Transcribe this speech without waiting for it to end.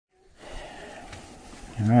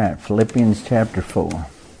All right, Philippians chapter 4.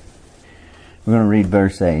 We're going to read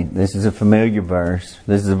verse 8. This is a familiar verse.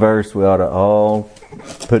 This is a verse we ought to all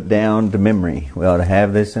put down to memory. We ought to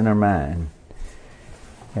have this in our mind.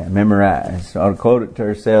 Memorize. We ought to quote it to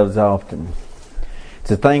ourselves often.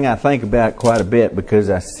 It's a thing I think about quite a bit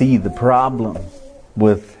because I see the problem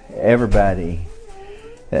with everybody.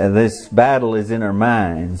 This battle is in our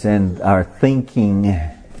minds and our thinking.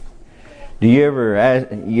 Do you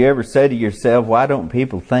ever say to yourself, why don't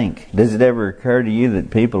people think? Does it ever occur to you that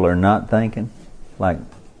people are not thinking? Like,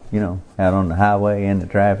 out on the highway in the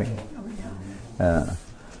traffic.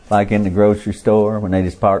 Like in the grocery store when they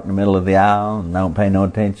just park in the middle of the aisle and don't pay no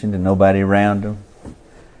attention to nobody around them.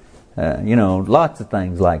 Lots of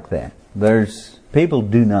things like that. People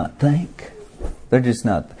do not think. They're just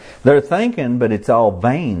not. They're thinking, but it's all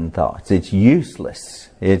vain thoughts. It's useless.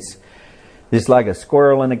 It's just like a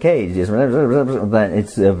squirrel in a cage.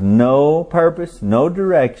 It's of no purpose, no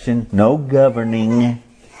direction, no governing.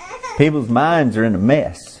 People's minds are in a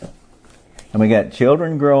mess. And we got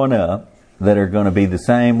children growing up that are going to be the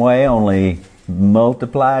same way, only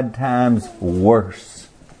multiplied times worse.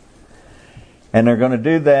 And they're going to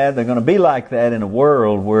do that. They're going to be like that in a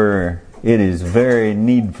world where it is very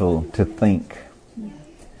needful to think.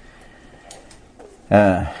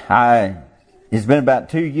 It's been about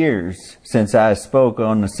 2 years since I spoke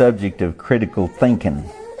on the subject of critical thinking.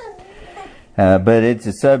 But it's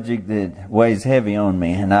a subject that weighs heavy on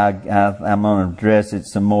me, and I'm going to address it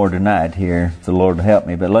some more tonight here, if the Lord will help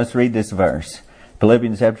me. But let's read this verse.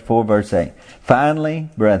 Philippians chapter 4, verse 8. Finally,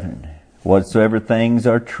 brethren, whatsoever things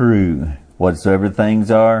are true, whatsoever things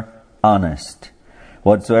are honest,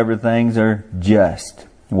 whatsoever things are just,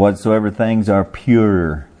 whatsoever things are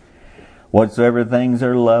pure, whatsoever things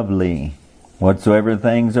are lovely, whatsoever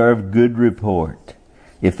things are of good report,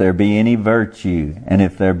 if there be any virtue, and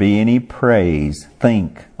if there be any praise,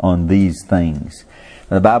 think on these things.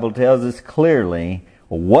 The Bible tells us clearly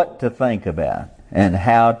what to think about and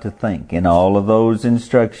how to think in all of those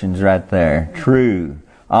instructions right there. True,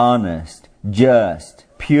 honest, just,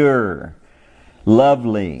 pure,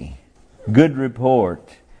 lovely, good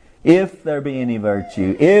report. If there be any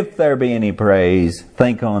virtue, if there be any praise,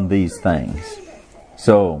 think on these things.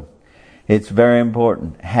 So, it's very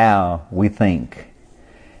important how we think.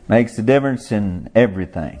 Makes a difference in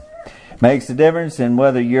everything. Makes a difference in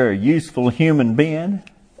whether you're a useful human being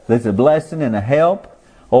that's a blessing and a help,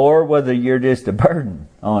 or whether you're just a burden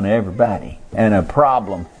on everybody and a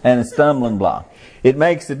problem and a stumbling block. It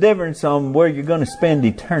makes a difference on where you're going to spend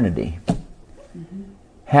eternity.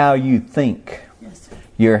 How you think.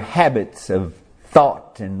 Your habits of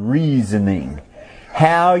thought and reasoning.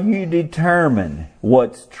 How you determine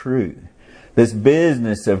what's true. This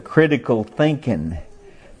business of critical thinking,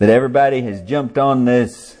 that everybody has jumped on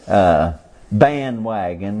this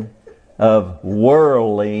bandwagon of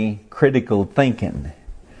worldly critical thinking.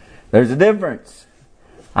 There's a difference.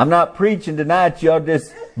 I'm not preaching tonight, y'all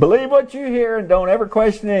just believe what you hear and don't ever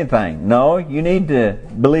question anything. No, you need to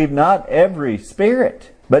believe not every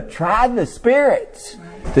spirit, but try the spirits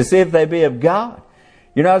to see if they be of God.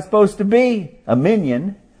 You're not supposed to be a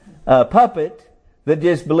minion, a puppet that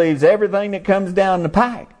just believes everything that comes down the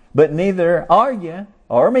pike. But neither are you,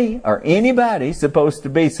 or me, or anybody supposed to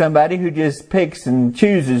be somebody who just picks and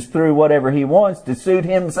chooses through whatever he wants to suit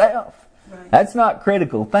himself. Right. That's not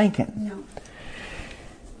critical thinking. No.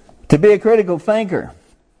 To be a critical thinker,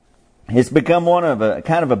 it's become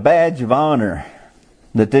kind of a badge of honor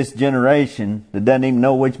that this generation that doesn't even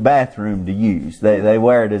know which bathroom to use. They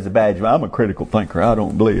wear it as a badge of, I'm a critical thinker. I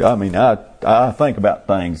don't believe. I think about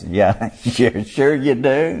things. Yeah, sure you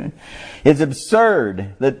do. It's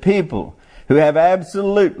absurd that people who have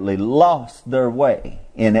absolutely lost their way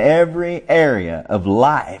in every area of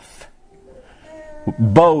life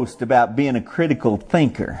boast about being a critical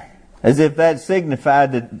thinker, as if that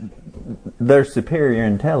signified that their superior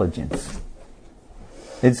intelligence.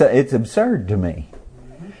 It's absurd to me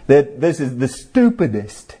that this is the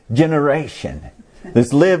stupidest generation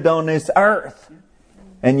that's lived on this earth,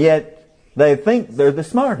 and yet they think they're the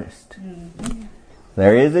smartest.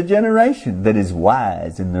 There is a generation that is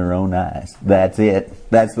wise in their own eyes. That's it.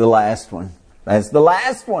 That's the last one. That's the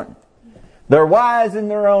last one. They're wise in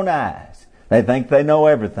their own eyes. They think they know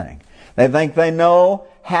everything. They think they know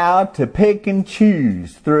how to pick and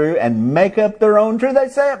choose through and make up their own truth. They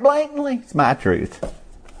say it blatantly. It's my truth.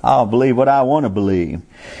 I'll believe what I want to believe.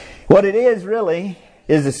 What it is really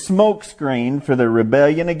is a smokescreen for their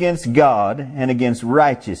rebellion against God and against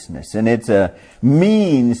righteousness. And it's a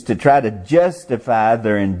means to try to justify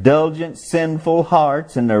their indulgent, sinful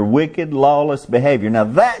hearts and their wicked, lawless behavior. Now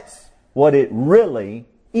that's what it really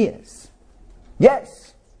is.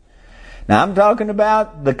 Yes. Now I'm talking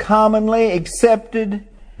about the commonly accepted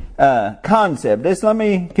concept. Let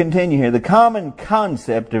me continue here. The common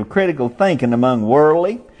concept of critical thinking among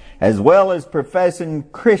worldly as well as professing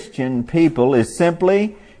Christian people is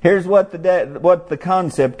simply, here's what the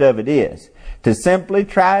concept of it is. To simply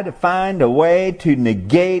try to find a way to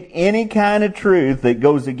negate any kind of truth that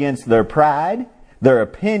goes against their pride, their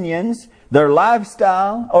opinions, their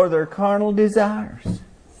lifestyle, or their carnal desires.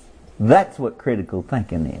 That's what critical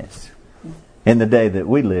thinking is in the day that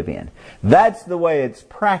we live in. That's the way it's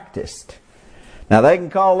practiced. Now they can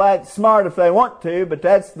call that smart if they want to, but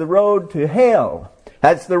that's the road to hell.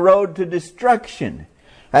 That's the road to destruction.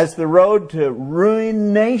 That's the road to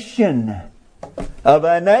ruination of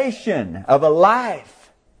a nation, of a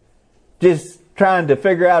life. Just trying to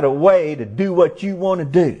figure out a way to do what you want to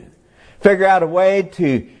do. Figure out a way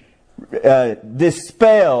to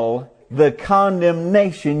dispel the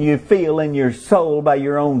condemnation you feel in your soul by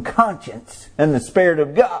your own conscience and the Spirit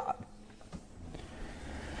of God.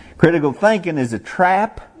 Critical thinking is a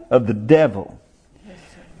trap of the devil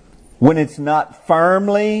when it's not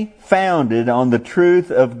firmly founded on the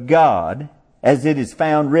truth of God as it is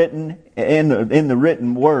found written in the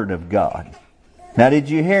written Word of God. Now, did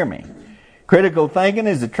you hear me? Critical thinking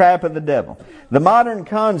is a trap of the devil. The modern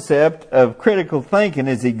concept of critical thinking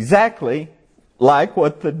is exactly like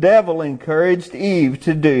what the devil encouraged Eve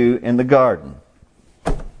to do in the garden.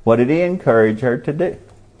 What did he encourage her to do?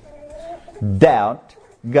 Doubt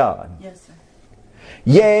God. Yes, sir.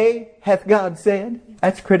 Yea, hath God said.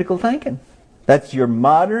 That's critical thinking. That's your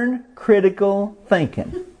modern critical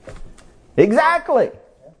thinking. Exactly.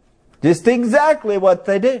 Just exactly what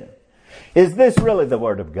they do. Is this really the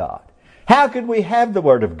Word of God? How could we have the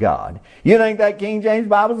Word of God? You think that King James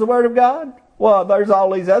Bible is the Word of God? Well, there's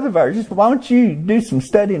all these other versions. Why don't you do some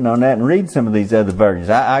studying on that and read some of these other versions?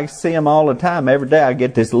 I see them all the time. Every day I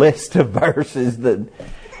get this list of verses that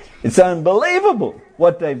it's unbelievable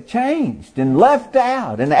what they've changed and left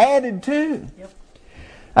out and added to. Yep.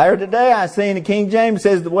 I heard today, I seen the King James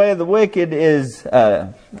says the way of the wicked is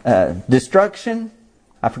destruction.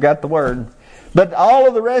 I forgot the word. But all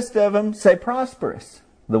of the rest of them say prosperous.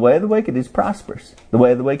 The way of the wicked is prosperous. The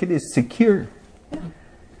way of the wicked is secure.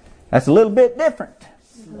 That's a little bit different.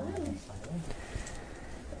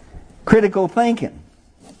 Critical thinking.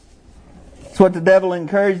 It's what the devil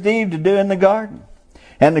encouraged Eve to do in the garden.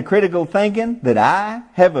 And the critical thinking that I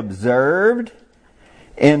have observed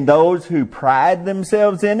in those who pride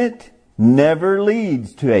themselves in it never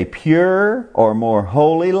leads to a pure or more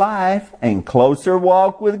holy life and closer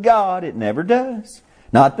walk with God. It never does.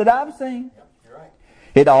 Not that I've seen.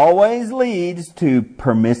 It always leads to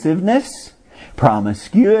permissiveness,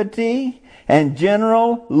 promiscuity, and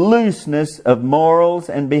general looseness of morals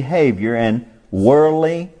and behavior and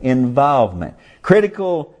worldly involvement.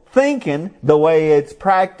 Critical thinking, the way it's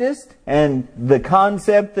practiced and the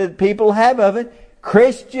concept that people have of it,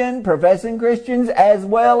 professing Christians as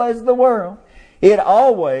well as the world, it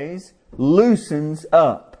always loosens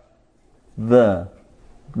up the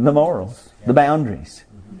morals, the boundaries.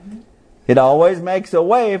 It always makes a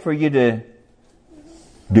way for you to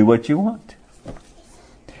do what you want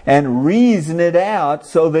and reason it out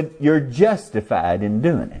so that you're justified in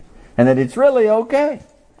doing it and that it's really okay.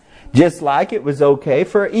 Just like it was okay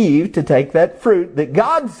for Eve to take that fruit that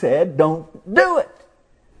God said, don't do it.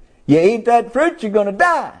 You eat that fruit, you're going to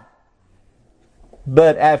die.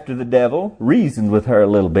 But after the devil reasoned with her a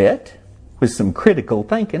little bit, with some critical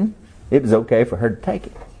thinking, it was okay for her to take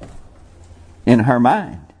it. In her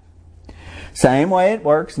mind. Same way it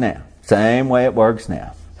works now. Same way it works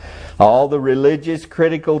now. All the religious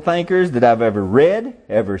critical thinkers that I've ever read,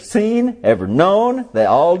 ever seen, ever known, they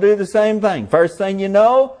all do the same thing. First thing you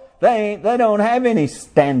know, they don't have any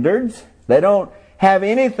standards. They don't have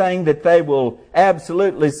anything that they will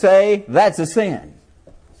absolutely say, that's a sin.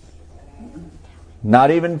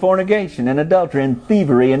 Not even fornication and adultery and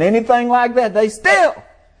thievery and anything like that.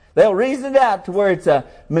 They'll reason it out to where it's a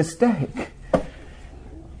mistake.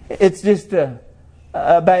 It's just a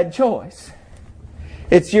bad choice.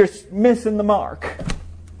 It's you're missing the mark.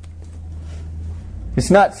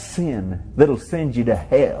 It's not sin that'll send you to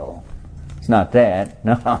hell. It's not that.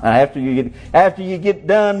 No, after you get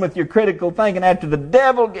done with your critical thinking, after the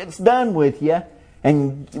devil gets done with you,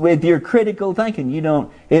 and with your critical thinking,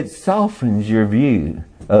 it softens your view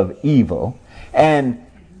of evil and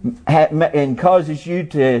causes you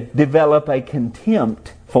to develop a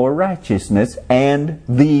contempt for righteousness and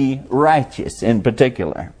the righteous in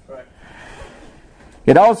particular. Right.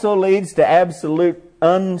 It also leads to absolute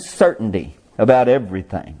uncertainty about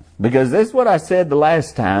everything. Because this is what I said the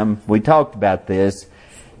last time we talked about this.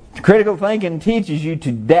 Critical thinking teaches you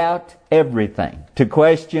to doubt everything, to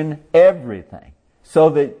question everything, so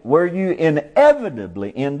that where you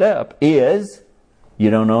inevitably end up is you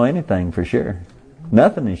don't know anything for sure.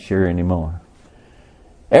 Nothing is sure anymore.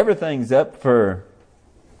 Everything's up for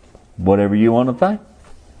whatever you want to think.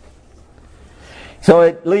 So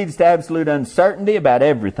it leads to absolute uncertainty about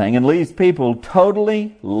everything and leaves people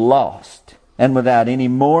totally lost and without any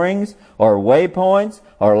moorings or waypoints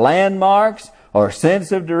or landmarks or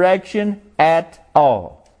sense of direction at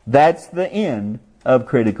all. That's the end of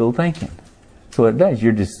critical thinking. So it does.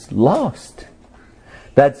 You're just lost.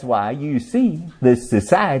 That's why you see this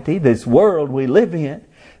society, this world we live in,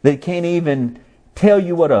 that can't even tell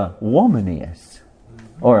you what a woman is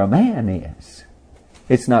or a man is.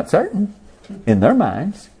 It's not certain in their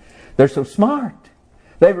minds. They're so smart.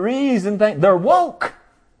 They've reasoned things. They're woke.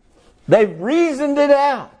 They've reasoned it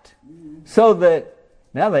out so that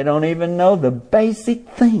now they don't even know the basic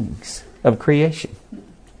things of creation.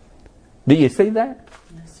 Do you see that?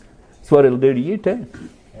 Yes, sir. It's what it'll do to you too.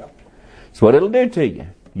 Yep. It's what it'll do to you.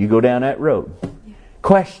 You go down that road,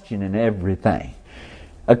 questioning everything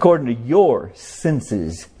according to your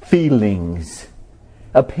senses, feelings,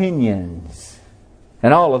 opinions,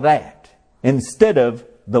 and all of that, instead of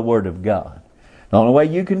the Word of God. The only way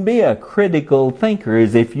you can be a critical thinker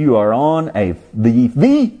is if you are on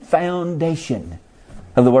the foundation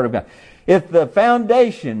of the Word of God. If the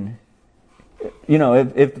foundation,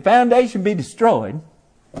 if the foundation be destroyed,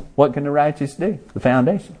 what can the righteous do? The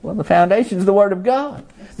foundation. Well, the foundation is the Word of God.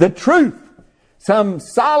 The truth. Something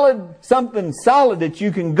solid that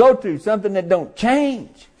you can go to, something that don't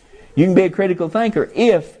change. You can be a critical thinker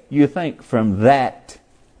if you think from that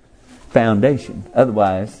foundation.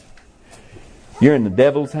 Otherwise, you're in the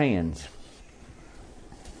devil's hands.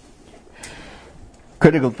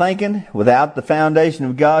 Critical thinking without the foundation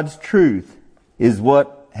of God's truth is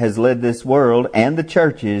what has led this world and the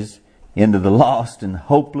churches into the lost and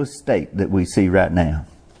hopeless state that we see right now.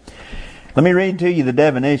 Let me read to you the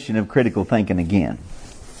definition of critical thinking again.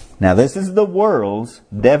 Now, this is the world's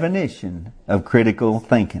definition of critical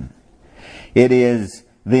thinking. It is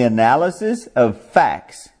the analysis of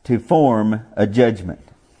facts to form a judgment.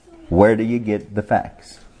 Where do you get the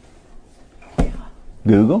facts?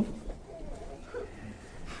 Google?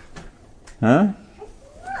 Huh?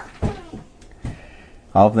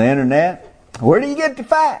 Off the internet? Where do you get the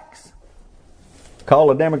facts? Call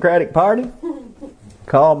the Democratic Party?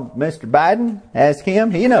 Call Mr. Biden? Ask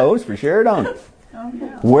him? He knows for sure, don't he? Oh, no.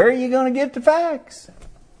 Where are you going to get the facts?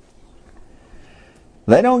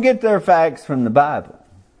 They don't get their facts from the Bible.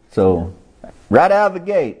 So, right out of the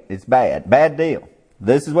gate, it's bad. Bad deal.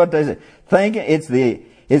 This is what they say.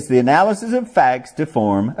 It's the analysis of facts to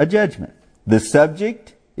form a judgment. The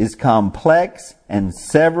subject is complex and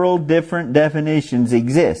several different definitions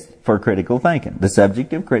exist for critical thinking. The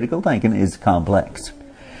subject of critical thinking is complex.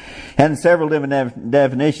 And several different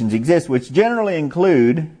definitions exist, which generally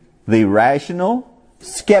include the rational,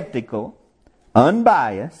 skeptical,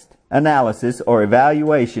 unbiased analysis or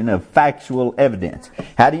evaluation of factual evidence.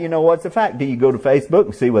 How do you know what's a fact? Do you go to Facebook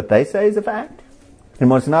and see what they say is a fact? And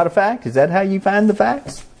what's not a fact? Is that how you find the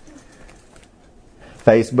facts?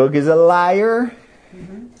 Facebook is a liar.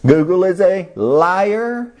 Mm-hmm. Google is a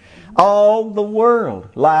liar. All the world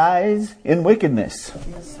lies in wickedness.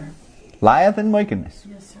 Yes, sir. Lieth in wickedness.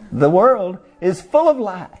 Yes, sir. The world is full of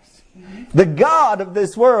lies. Mm-hmm. The God of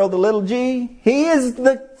this world, the little g, He is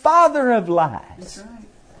the father of lies. That's right.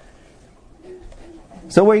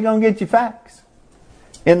 So where are you going to get your facts?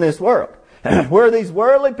 In this world. Where are these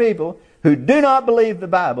worldly people who do not believe the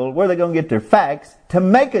Bible, where are they going to get their facts to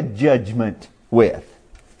make a judgment with?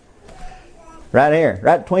 Right here,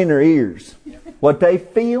 right between their ears. What they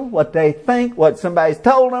feel, what they think, what somebody's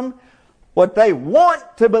told them, what they want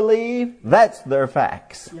to believe, that's their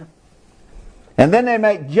facts. Yeah. And then they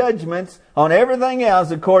make judgments on everything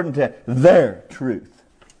else according to their truth,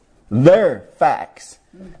 their facts.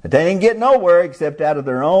 But they didn't get nowhere except out of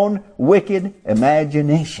their own wicked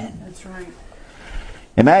imagination. That's right.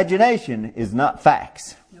 Imagination is not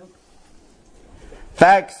facts. Nope.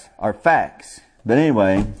 Facts are facts. But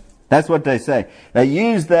anyway, that's what they say. They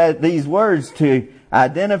use these words to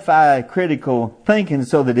identify critical thinking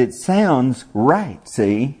so that it sounds right,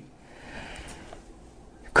 see?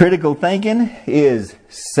 Critical thinking is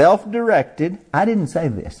self-directed. I didn't say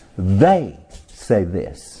this. They say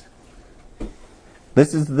this.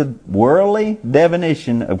 This is the worldly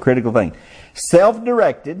definition of critical thinking.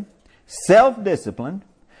 Self-directed, self-disciplined,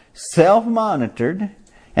 self-monitored,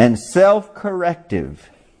 and self-corrective.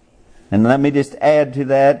 And let me just add to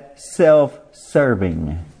that,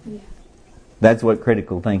 self-serving. Yeah. That's what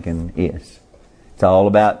critical thinking is. It's all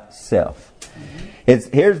about self.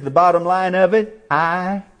 Here's the bottom line of it.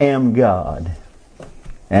 I am God.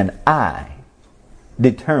 And I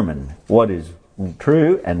determine what is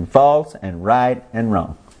true and false and right and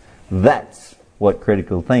wrong. That's what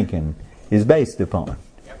critical thinking is based upon.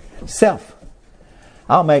 Self.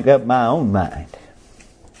 I'll make up my own mind.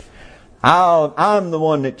 I'm the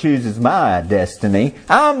one that chooses my destiny.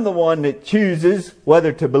 I'm the one that chooses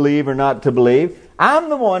whether to believe or not to believe. I'm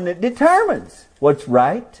the one that determines what's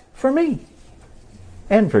right for me.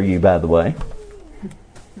 And for you, by the way.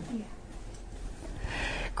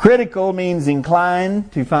 Critical means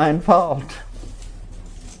inclined to find fault.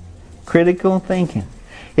 Critical thinking.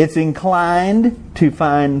 It's inclined to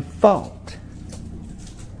find fault.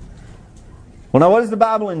 Well, now what does the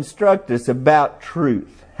Bible instruct us about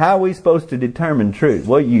truth? How are we supposed to determine truth?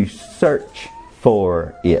 Well, you search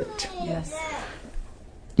for it. Yes.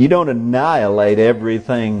 You don't annihilate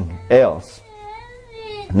everything else,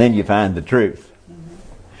 and then you find the truth.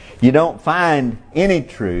 You don't find any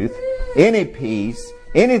truth, any peace,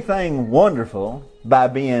 anything wonderful by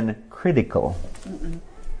being critical.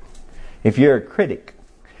 If you're a critic,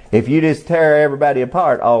 if you just tear everybody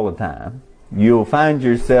apart all the time, you'll find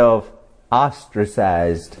yourself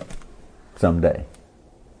ostracized someday.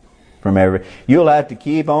 You'll have to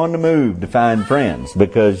keep on the move to find friends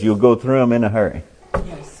because you'll go through them in a hurry.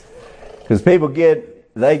 Yes. Because people get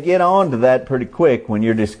on to that pretty quick when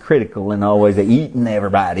you're just critical and always eating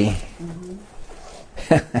everybody.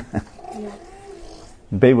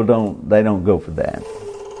 People don't go for that.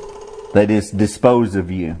 They just dispose of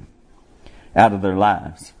you out of their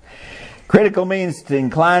lives. Critical means to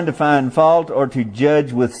incline to find fault or to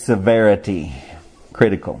judge with severity.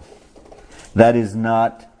 Critical. That is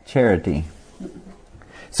not charity.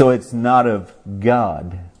 So it's not of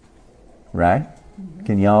God. Right?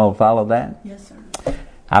 Can you all follow that? Yes, sir.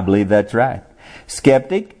 I believe that's right.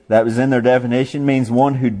 Skeptic, that was in their definition, means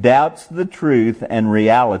one who doubts the truth and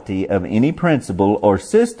reality of any principle or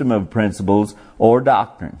system of principles or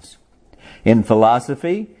doctrines. In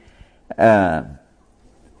philosophy, a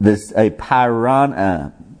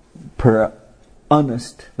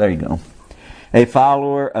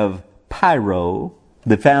follower of Pyrrho,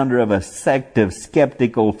 the founder of a sect of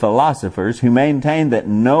skeptical philosophers who maintained that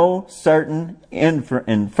no certain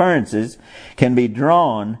inferences can be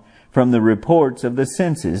drawn from the reports of the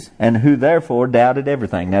senses, and who therefore doubted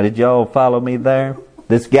everything. Now, did y'all follow me there?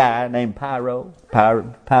 This guy named Pyrrho,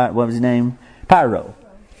 what was his name? Pyrrho.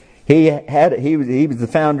 He was the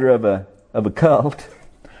founder of a cult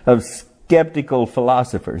of skeptical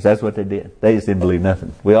philosophers. That's what they did. They just didn't believe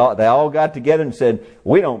nothing. They all got together and said,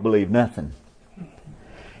 we don't believe nothing.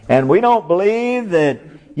 And we don't believe that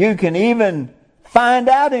you can even find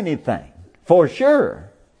out anything for sure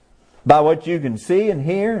by what you can see and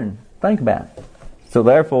hear and think about. So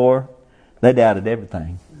therefore, they doubted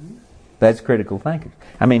everything. That's critical thinkers.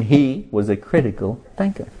 I mean, he was a critical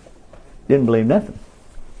thinker. Didn't believe nothing.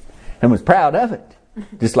 And was proud of it.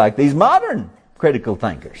 Just like these modern critical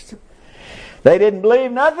thinkers. They didn't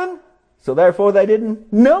believe nothing, so therefore they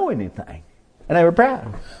didn't know anything. And they were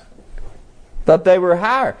proud. Thought they were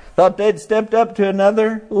higher. Thought they'd stepped up to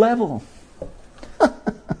another level.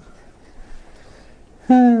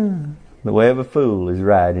 The way of a fool is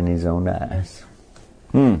right in his own eyes.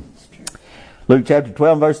 Luke chapter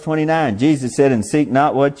 12 verse 29. Jesus said, and seek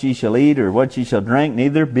not what ye shall eat or what ye shall drink,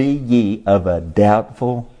 neither be ye of a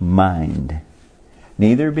doubtful mind.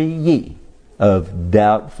 Neither be ye of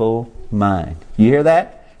doubtful mind. You hear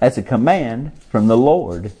that? That's a command from the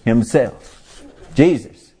Lord Himself.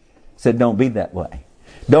 Jesus said, don't be that way.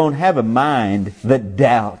 Don't have a mind that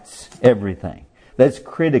doubts everything. That's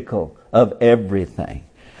critical of everything.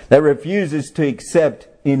 That refuses to accept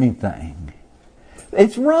anything.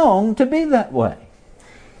 It's wrong to be that way.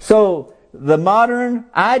 So the modern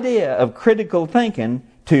idea of critical thinking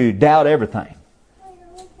to doubt everything.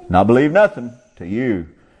 Not believe nothing till you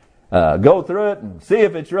go through it and see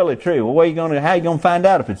if it's really true. Well, how are you going to find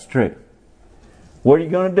out if it's true? What are you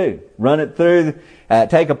going to do? Run it through,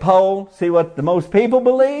 take a poll, see what the most people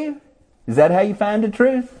believe? Is that how you find the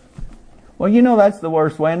truth? Well, you know that's the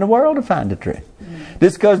worst way in the world to find the truth.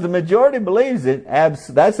 Just because the majority believes it, that's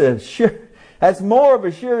more of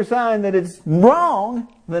a sure sign that it's wrong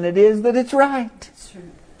than it is that it's right. That's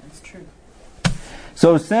true. That's true.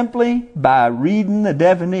 So simply by reading the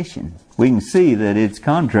definition, we can see that it's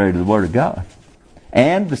contrary to the Word of God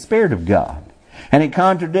and the Spirit of God. And it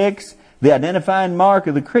contradicts the identifying mark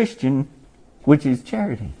of the Christian, which is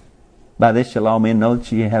charity. By this shall all men know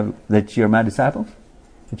that you are my disciples,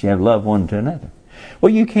 that you have love one to another.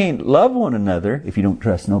 Well, you can't love one another if you don't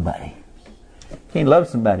trust nobody. You can't love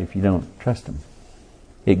somebody if you don't trust them.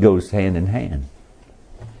 It goes hand in hand.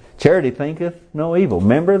 Charity thinketh no evil.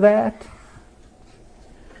 Remember that?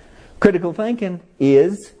 Critical thinking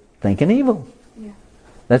is thinking evil. Yeah.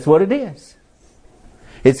 That's what it is.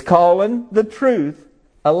 It's calling the truth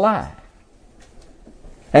a lie.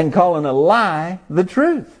 And calling a lie the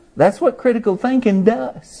truth. That's what critical thinking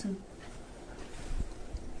does.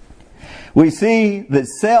 We see that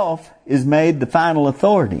self is made the final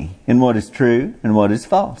authority in what is true and what is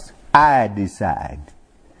false. I decide.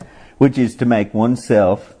 Which is to make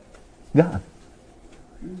oneself God.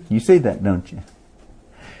 You see that, don't you?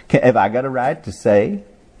 Have I got a right to say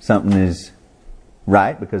something is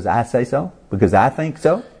right because I say so? Because I think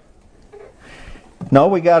so? No,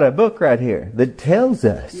 we got a book right here that tells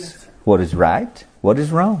us what is right, what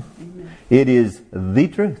is wrong. Amen. It is the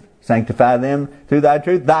truth. Sanctify them through thy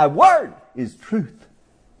truth. Thy word is truth.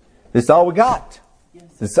 This is all we got. Yes.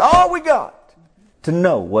 This is all we got to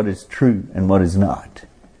know what is true and what is not.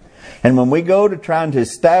 And when we go to trying to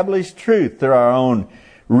establish truth through our own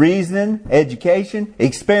reasoning, education,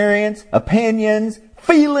 experience, opinions,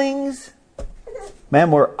 feelings,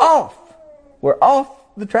 man, we're off. We're off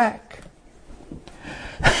the track.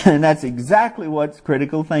 And that's exactly what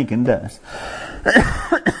critical thinking does.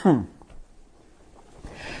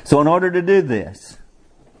 So in order to do this,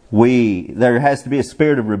 there has to be a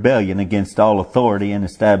spirit of rebellion against all authority and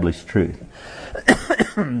established truth.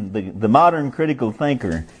 The modern critical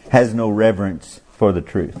thinker has no reverence for the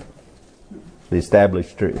truth, the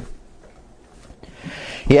established truth.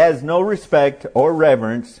 He has no respect or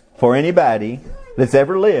reverence for anybody that's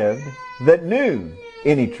ever lived that knew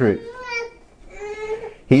any truth.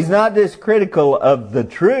 He's not just critical of the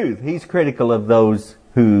truth, he's critical of those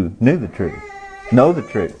who knew the truth, know the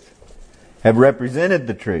truth, have represented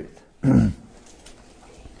the truth. All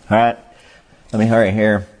right, let me hurry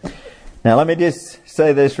here. Now let me just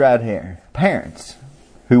say this right here. Parents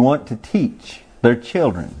who want to teach their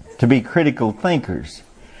children to be critical thinkers,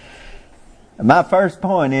 my first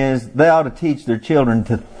point is they ought to teach their children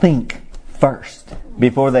to think first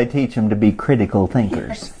before they teach them to be critical thinkers.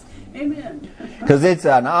 Yes. Amen. Because it's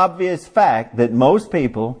an obvious fact that most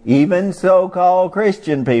people, even so-called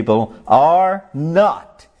Christian people, are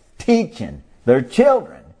not teaching their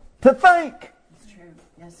children to think. It's true.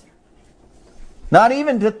 Yes, sir. Not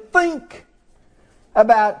even to think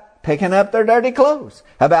about picking up their dirty clothes,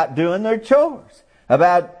 about doing their chores,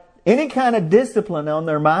 about any kind of discipline on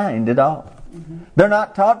their mind at all. Mm-hmm. They're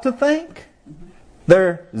not taught to think. Mm-hmm.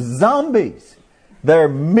 They're zombies. They're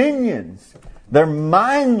minions. They're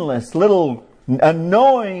mindless little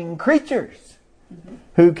annoying creatures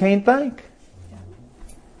who can't think.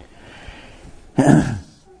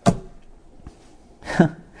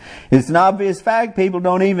 It's an obvious fact people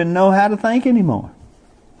don't even know how to think anymore.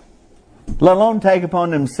 Let alone take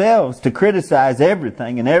upon themselves to criticize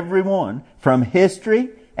everything and everyone from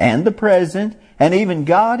history and the present and even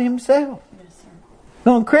God Himself. Yes, sir.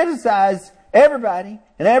 Don't criticize everybody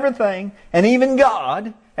and everything and even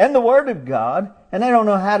God and the Word of God, and they don't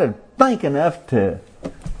know how to think enough to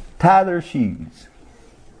tie their shoes.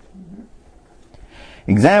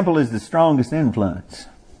 Example is the strongest influence.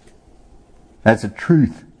 That's a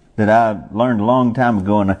truth that I learned a long time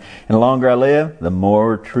ago, and the longer I live, the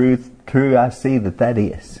more true I see that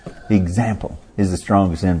is. The example is the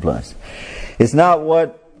strongest influence. It's not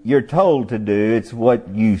what you're told to do, it's what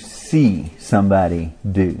you see somebody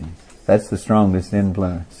do. That's the strongest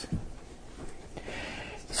influence.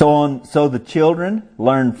 So the children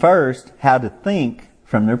learn first how to think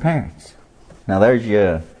from their parents. Now there's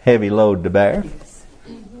your heavy load to bear. Yes.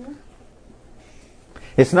 Mm-hmm.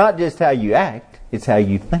 It's not just how you act, it's how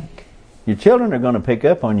you think. Your children are going to pick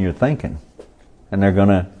up on your thinking, and they're going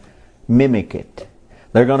to mimic it.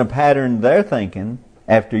 They're going to pattern their thinking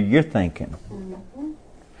after your thinking. Mm-hmm.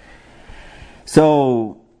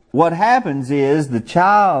 So what happens is the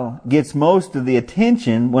child gets most of the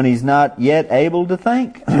attention when he's not yet able to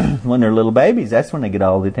think. When they're little babies, that's when they get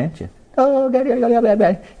all the attention. Oh,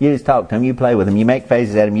 you just talk to them, you play with them, you make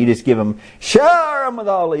faces at them, you just give them, shower them with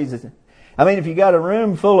all these. I mean, if you got a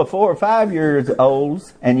room full of 4 or 5 years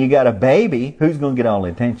olds and you got a baby, who's going to get all the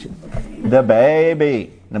attention? The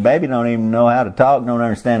baby. The baby don't even know how to talk, don't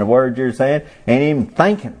understand the words you're saying, ain't even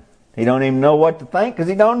thinking. He don't even know what to think because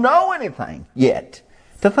he don't know anything yet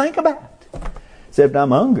to think about. Except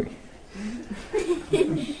I'm hungry.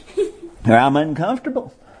 Or I'm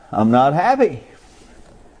uncomfortable. I'm not happy.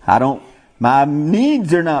 My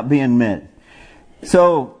needs are not being met.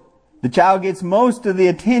 So the child gets most of the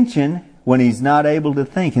attention when he's not able to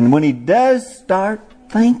think. And when he does start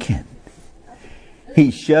thinking,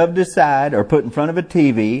 He's shoved aside or put in front of a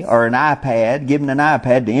TV or an iPad, given an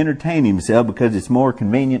iPad to entertain himself because it's more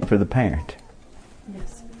convenient for the parent.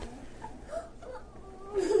 Yes.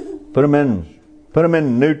 Put them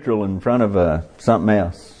in neutral in front of something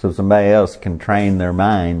else so somebody else can train their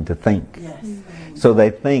mind to think. Yes. So they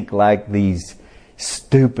think like these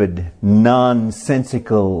stupid,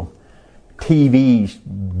 nonsensical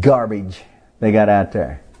TV garbage they got out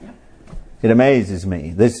there. Yep. It amazes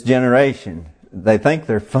me. This generation, they think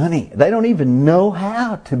they're funny. They don't even know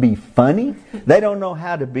how to be funny. They don't know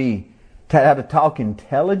how to talk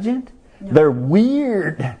intelligent. No. They're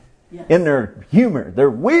weird in their humor. They're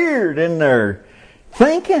weird in their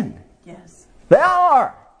thinking. Yes. They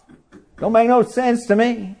are. Don't make no sense to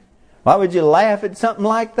me. Why would you laugh at something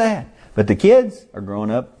like that? But the kids are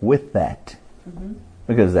growing up with that. Mm-hmm.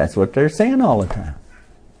 Because that's what they're saying all the time.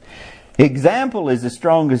 Example is the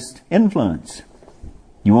strongest influence.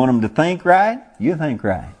 You want them to think right? You think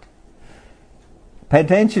right. Pay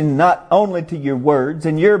attention not only to your words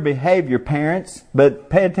and your behavior, parents, but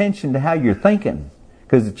pay attention to how you're thinking.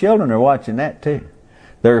 Because the children are watching that too.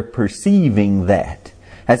 They're perceiving that.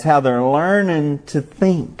 That's how they're learning to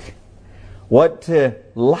think. What to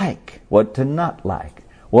like, what to not like.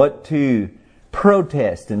 What to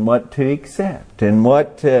protest and what to accept. And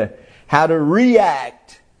how to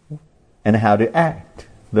react and how to act.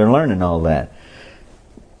 They're learning all that.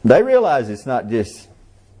 They realize it's not just,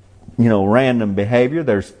 random behavior.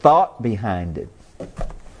 There's thought behind it.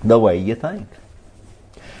 The way you think.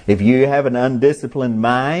 If you have an undisciplined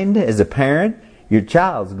mind as a parent, your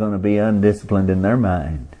child's going to be undisciplined in their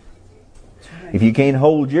mind. Right. If you can't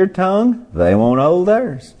hold your tongue, they won't hold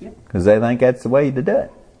theirs. Because they think that's the way to do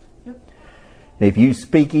it. Yep. If you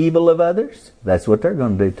speak evil of others, that's what they're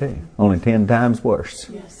going to do too. Only 10 times worse.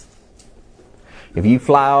 Yes. If you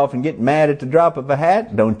fly off and get mad at the drop of a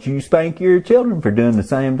hat, don't you spank your children for doing the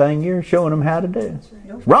same thing you're showing them how to do. That's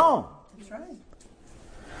right. It's wrong. That's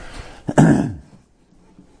right.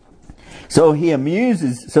 So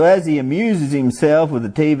as he amuses himself with the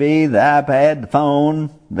TV, the iPad, the phone,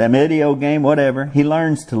 the video game, whatever, he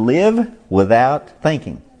learns to live without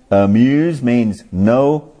thinking. Amuse means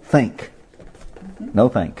no think. No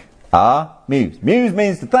think. Muse. Muse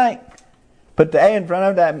means to think. Put the A in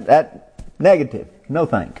front of that negative. No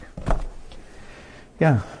think.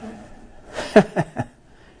 Yeah.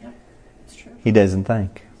 It's true. He doesn't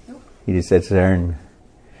think. Nope. He just sits there and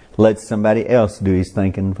lets somebody else do his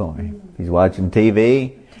thinking for him. He's watching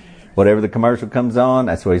TV, whatever the commercial comes on,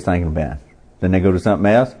 that's what he's thinking about. Then they go to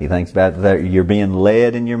something else, he thinks about that. You're being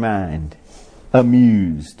led in your mind.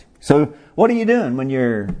 Amused. So what are you doing when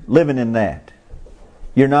you're living in that?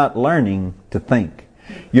 You're not learning to think.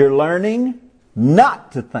 You're learning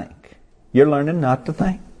not to think. You're learning not to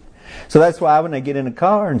think. So that's why when they get in a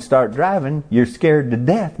car and start driving, you're scared to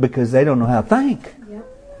death because they don't know how to think. Yep.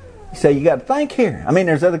 You say, you got to think here. I mean,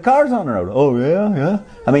 there's other cars on the road. Oh, yeah.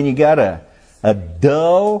 I mean, you got a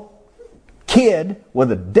dull kid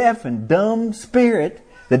with a deaf and dumb spirit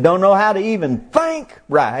that don't know how to even think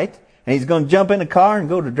right, and he's going to jump in a car and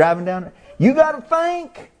go to driving down. You got to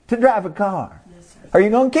think to drive a car. Yes, sir. Or you're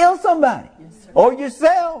going to kill somebody. Yes, sir. Or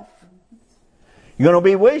yourself. You're going to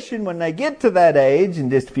be wishing when they get to that age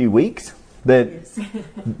in just a few weeks that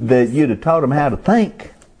you'd have taught them how to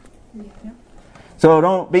think. Yeah. So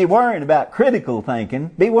don't be worrying about critical thinking.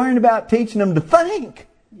 Be worrying about teaching them to think.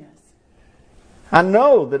 Yes. I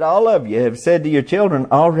know that all of you have said to your children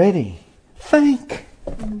already, think.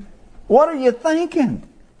 What are you thinking?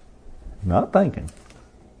 Not thinking.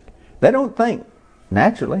 They don't think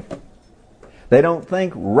naturally. They don't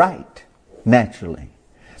think right naturally.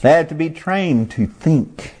 They have to be trained to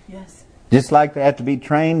think. Yes. Just like they have to be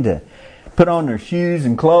trained to put on their shoes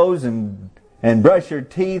and clothes and brush their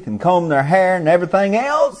teeth and comb their hair and everything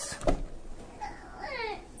else.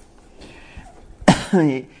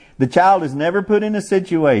 The child is never put in a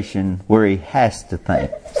situation where he has to think.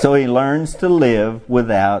 So he learns to live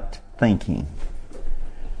without thinking.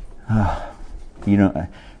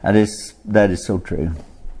 That is so true.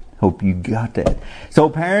 Hope you got that. So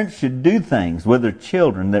parents should do things with their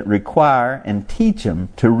children that require and teach them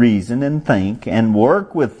to reason and think and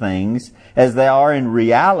work with things as they are in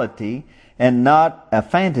reality and not a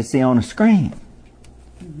fantasy on a screen.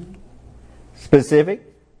 Mm-hmm.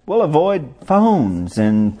 Specific? We'll avoid phones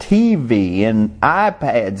and TV and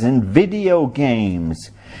iPads and video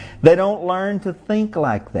games. They don't learn to think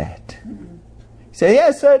like that. Mm-hmm. You say,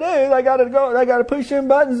 yes, they do. They got to push them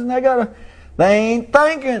buttons and they ain't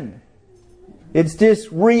thinking. It's just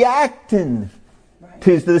reacting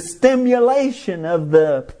to the stimulation of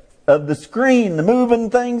the screen, the moving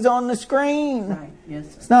things on the screen. Right.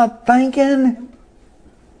 Yes, sir. It's not thinking.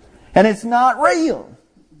 And it's not real.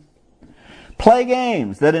 Play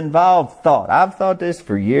games that involve thought. I've thought this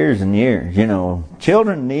for years and years. You know,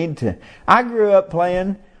 children need to... I grew up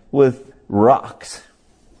playing with rocks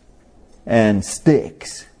and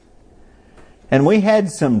sticks. And we had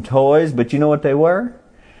some toys, but you know what they were?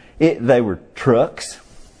 They were trucks,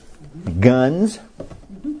 guns,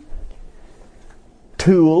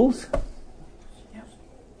 tools.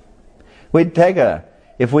 We'd take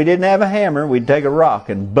if we didn't have a hammer, we'd take a rock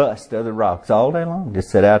and bust other rocks all day long.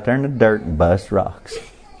 Just sit out there in the dirt and bust rocks.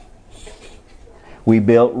 We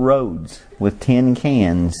built roads with tin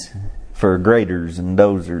cans for graders and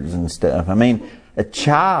dozers and stuff. I mean, a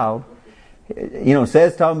child, you know,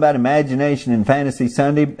 Seth's talking about imagination in Fantasy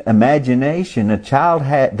Sunday. Imagination, a child,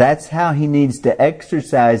 that's how he needs to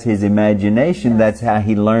exercise his imagination. Yes. That's how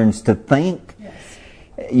he learns to think. Yes.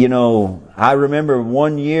 You know, I remember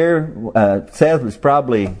one year, Seth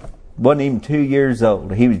wasn't even 2 years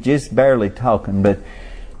old. He was just barely talking, but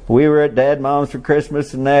we were at Dad and Mom's for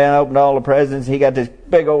Christmas, and they opened all the presents. He got this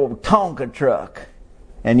big old Tonka truck.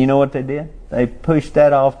 And you know what they did? They pushed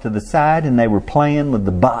that off to the side, and they were playing with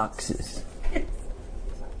the boxes.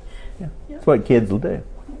 Yeah, that's what kids will do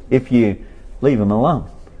if you leave them alone.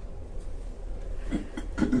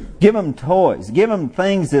 Give them toys. Give them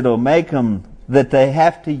things that'll make them, that they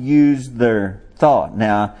have to use their thought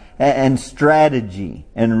now, and strategy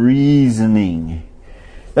and reasoning.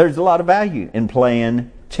 There's a lot of value in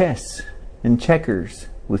playing chess and checkers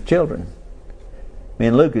with children. Me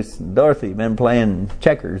and Lucas and Dorothy have been playing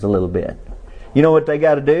checkers a little bit. You know what they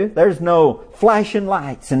got to do? There's no flashing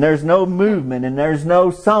lights, and there's no movement, and there's no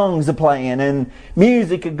songs a playing and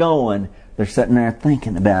music a going. They're sitting there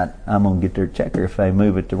thinking about, I'm going to get their checker if they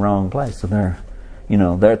move it the wrong place. So they're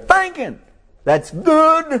thinking. That's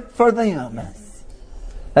good for them.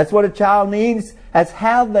 That's what a child needs. That's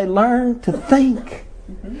how they learn to think.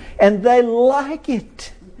 And they like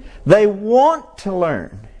it. They want to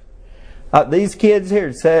learn. These kids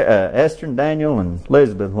here, Esther and Daniel and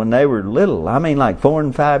Elizabeth, when they were little, I mean like 4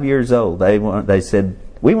 and 5 years old, they said,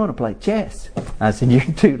 we want to play chess. I said, you're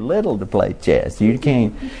too little to play chess. You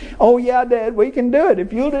can't. Oh yeah, Dad, we can do it.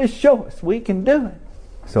 If you'll just show us, we can do it.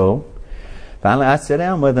 So finally I sat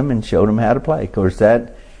down with them and showed them how to play. Of course,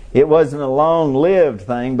 it wasn't a long-lived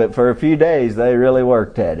thing, but for a few days they really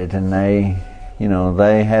worked at it, and they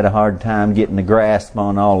had a hard time getting the grasp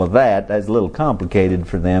on all of that. That's a little complicated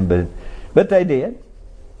for them, but they did.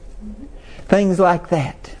 Things like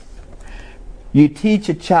that. You teach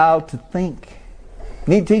a child to think.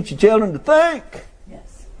 You need to teach your children to think.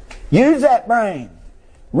 Yes. Use that brain.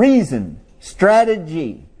 Reason,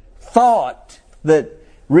 strategy, thought that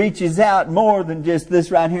reaches out more than just this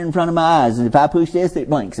right here in front of my eyes. And if I push this, it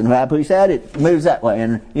blinks. And if I push that, it moves that way.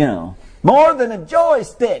 And, more than a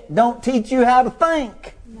joystick. Don't teach you how to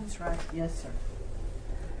think. That's right. Yes, sir.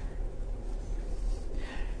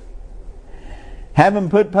 Have them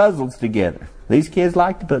put puzzles together. These kids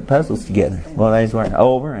like to put puzzles together. Well, they just work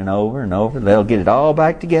over and over and over. They'll get it all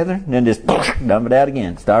back together and then just dump it out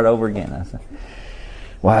again. Start over again. I said,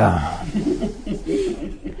 wow.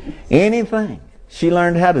 Anything. She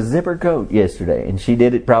learned how to zip her coat yesterday, and she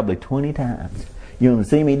did it probably 20 times. You want to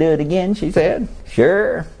see me do it again? She said.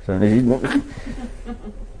 Sure. So she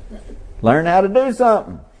learn how to do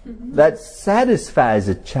something. That satisfies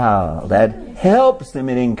a child. That helps them.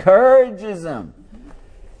 It encourages them.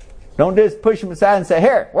 Don't just push them aside and say,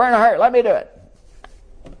 here, we're in a hurry, let me do it.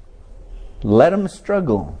 Let them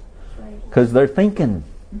struggle. Because they're thinking.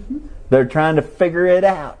 They're trying to figure it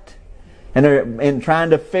out. And in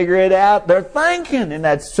trying to figure it out, they're thinking. And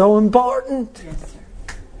that's so important. Yes, sir.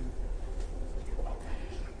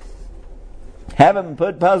 Have them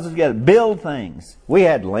put puzzles together. Build things. We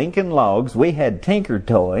had Lincoln logs. We had Tinker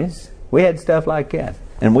toys. We had stuff like that.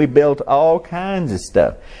 And we built all kinds of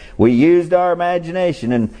stuff. We used our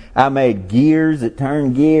imagination. And I made gears that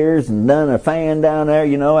turned gears and done a fan down there,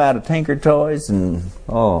 out of Tinker toys. And,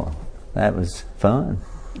 that was fun.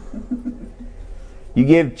 You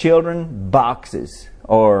give children boxes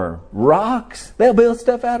or rocks. They'll build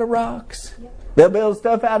stuff out of rocks. They'll build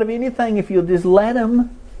stuff out of anything if you'll just let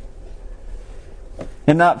them.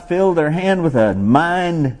 And not fill their hand with a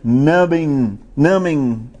mind-numbing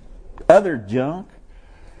other junk.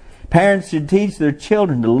 Parents should teach their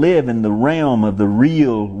children to live in the realm of the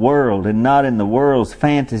real world and not in the world's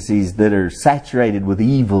fantasies that are saturated with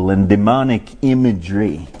evil and demonic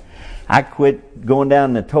imagery. I quit going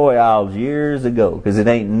down the toy aisles years ago because it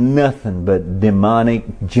ain't nothing but demonic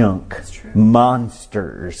junk.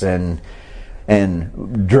 Monsters and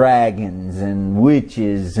dragons and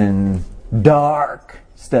witches and dark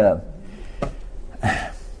stuff.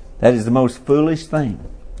 That is the most foolish thing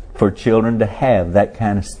for children to have that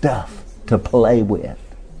kind of stuff to play with.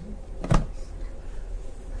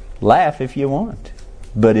 Laugh if you want,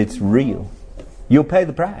 but it's real. You'll pay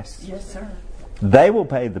the price. Yes, sir. They will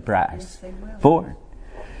pay the price Yes, they will. for it.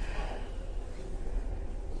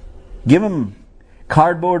 Give them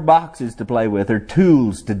cardboard boxes to play with or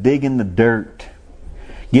tools to dig in the dirt.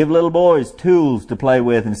 Give little boys tools to play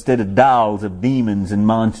with instead of dolls of demons and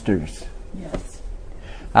monsters. Yes.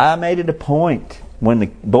 I made it a point when the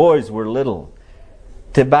boys were little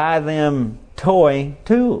to buy them toy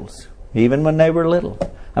tools, even when they were little.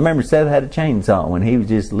 I remember Seth had a chainsaw when he was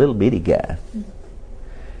just a little bitty guy. I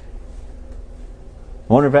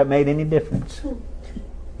wonder if that made any difference.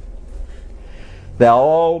 They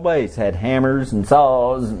always had hammers and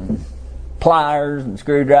saws and pliers and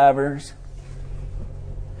screwdrivers.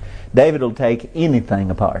 David will take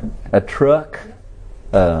anything apart. A truck,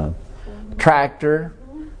 a tractor,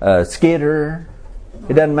 a skidder.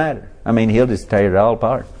 It doesn't matter. I mean, he'll just tear it all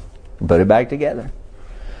apart and put it back together.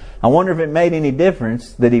 I wonder if it made any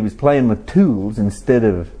difference that he was playing with tools instead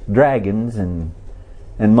of dragons and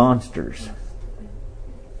monsters.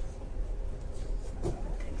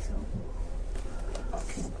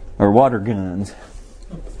 Or water guns.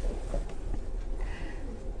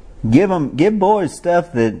 Give boys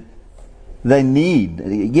stuff that they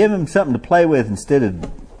need. Give them something to play with instead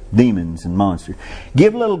of demons and monsters.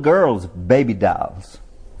 Give little girls baby dolls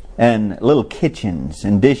and little kitchens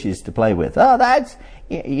and dishes to play with. Oh, that's,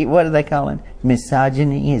 what do they call it?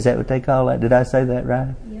 Misogyny? Is that what they call it? Did I say that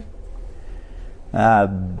right? Yep.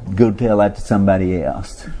 Go tell that to somebody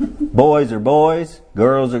else. Boys are boys,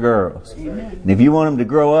 girls are girls. Amen. And if you want them to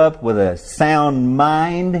grow up with a sound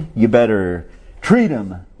mind, you better treat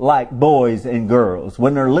them like boys and girls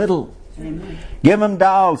when they're little. Amen. Give them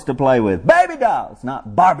dolls to play with. Baby dolls,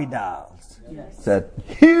 not Barbie dolls. Yes. It's a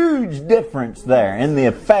huge difference there in the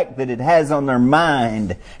effect that it has on their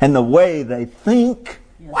mind and the way they think.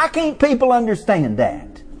 Yes. Why can't people understand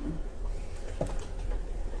that?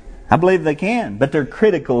 I believe they can, but their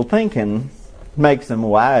critical thinking makes them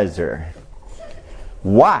wiser.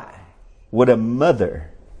 Why would a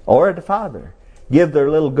mother or a father give their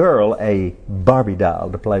little girl a Barbie doll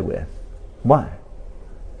to play with? Why?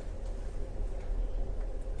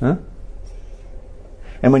 Huh?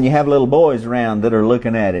 And when you have little boys around that are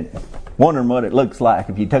looking at it, wondering what it looks like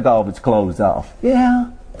if you took all of its clothes off.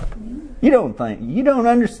 Yeah. You don't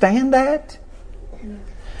understand that?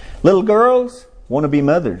 Little girls want to be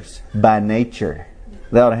mothers by nature.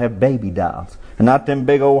 They ought to have baby dolls. And not them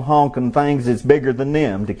big old honking things that's bigger than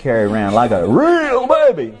them to carry around like a real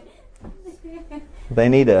baby. They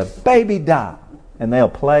need a baby doll. And they'll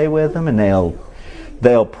play with them and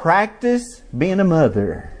they'll practice being a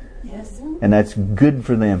mother. Yes. And that's good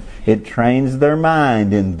for them. It trains their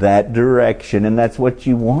mind in that direction. And that's what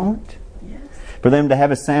you want. Yes. For them to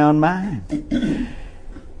have a sound mind.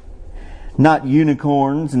 Not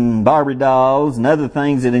unicorns and Barbie dolls and other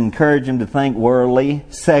things that encourage them to think worldly,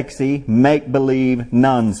 sexy, make-believe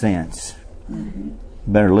nonsense. Mm-hmm.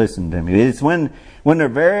 Better listen to me. It's when they're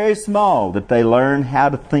very small that they learn how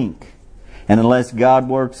to think. And unless God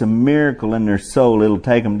works a miracle in their soul, it'll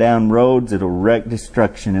take them down roads that'll wreak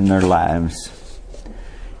destruction in their lives.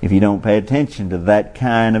 If you don't pay attention to that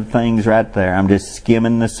kind of things right there, I'm just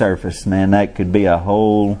skimming the surface, man. That could be a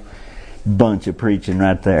whole bunch of preaching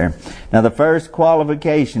right there. Now, the first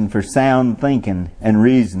qualification for sound thinking and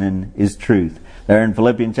reasoning is truth. There in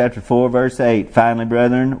Philippians chapter 4, verse 8, finally,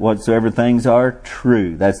 brethren, whatsoever things are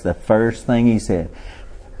true. That's the first thing he said.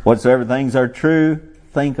 Whatsoever things are true,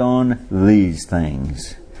 think on these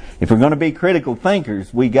things. If we're going to be critical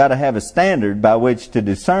thinkers, we got to have a standard by which to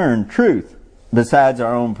discern truth besides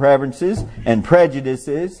our own preferences and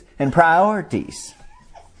prejudices and priorities.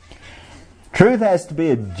 Truth has to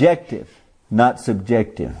be objective, not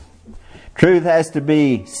subjective. Truth has to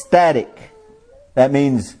be static. That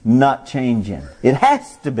means not changing. It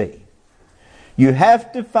has to be. You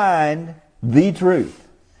have to find the truth.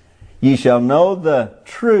 Ye shall know the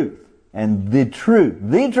truth, and the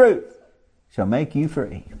truth shall make you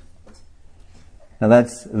free. Now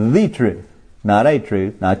that's the truth, not a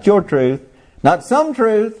truth, not your truth, not some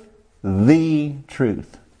truth, the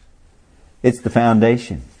truth. It's the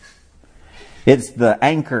foundation. It's the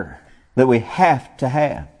anchor that we have to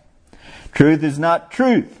have. Truth is not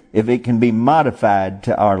truth if it can be modified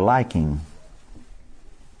to our liking.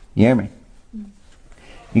 You hear me?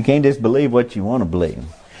 You can't just believe what you want to believe.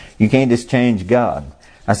 You can't just change God.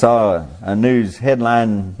 I saw a news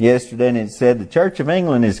headline yesterday and it said the Church of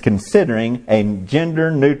England is considering a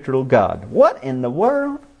gender-neutral God. What in the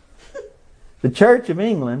world? The Church of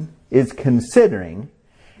England is considering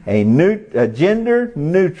a gender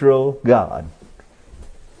neutral God.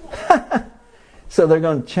 So they're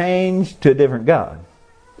going to change to a different God.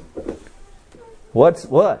 What?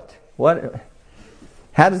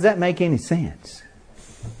 How does that make any sense?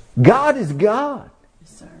 God is God.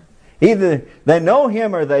 Yes, sir. Either they know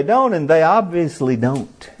Him or they don't, and they obviously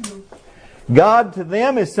don't. God to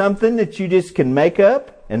them is something that you just can make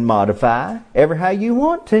up and modify ever how you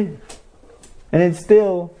want to. And it's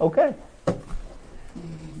still okay.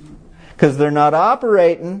 Because they're not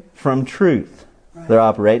operating from truth. Right. They're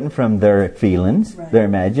operating from their feelings, right. their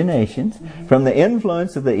imaginations, from the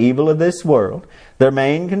influence of the evil of this world. Their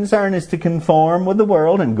main concern is to conform with the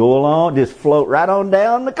world and go along, just float right on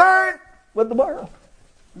down the current with the world.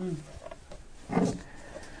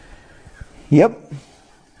 Yep.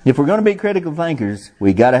 If we're going to be critical thinkers,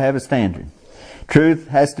 we got to have a standard. Truth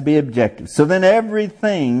has to be objective. So then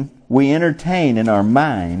everything we entertain in our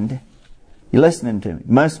mind, you're listening to me,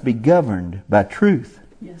 must be governed by truth.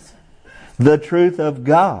 Yes, sir. The truth of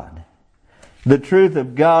God. The truth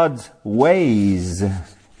of God's ways.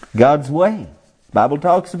 God's way. The Bible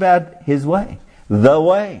talks about His way. The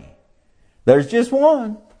way. There's just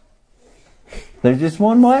one. There's just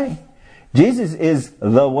one way. Jesus is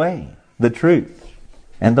the way, the truth,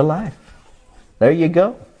 and the life. There you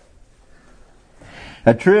go.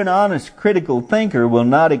 A true and honest critical thinker will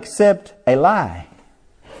not accept a lie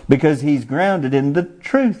because he's grounded in the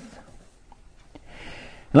truth.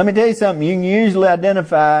 Let me tell you something. You can usually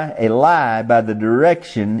identify a lie by the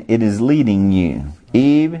direction it is leading you.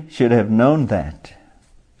 Eve should have known that.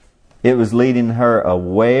 It was leading her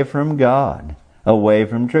away from God, away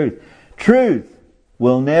from truth. Truth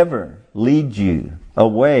will never lead you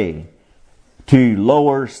away to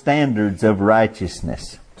lower standards of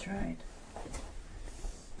righteousness. That's right.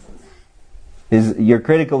 Is your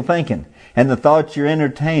critical thinking and the thoughts you're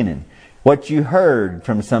entertaining, what you heard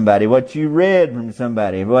from somebody, what you read from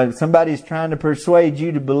somebody, what somebody's trying to persuade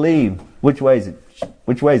you to believe. Which way is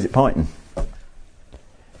it pointing?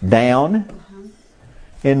 Down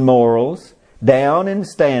in morals, down in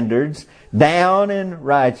standards, down in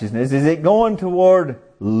righteousness. Is it going toward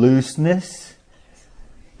looseness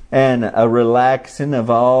and a relaxing of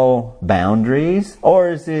all boundaries?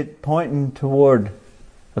 Or is it pointing toward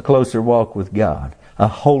a closer walk with God, a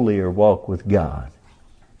holier walk with God?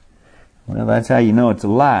 Well, that's how you know it's a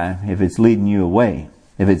lie, if it's leading you away,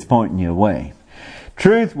 if it's pointing you away.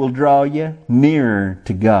 Truth will draw you nearer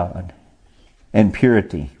to God and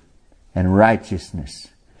purity and righteousness,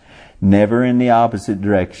 never in the opposite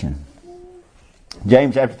direction.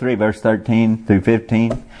 James chapter 3, verse 13 through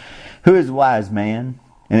 15. Who is a wise man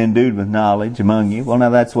and endued with knowledge among you? Well, now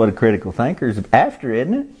that's what a critical thinker is after,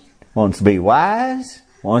 isn't it? Wants to be wise,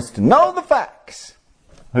 wants to know the facts.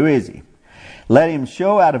 Who is he? Let him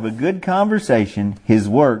show out of a good conversation his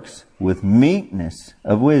works with meekness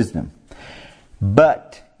of wisdom.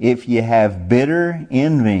 But if ye have bitter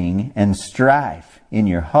envying and strife in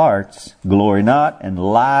your hearts, glory not and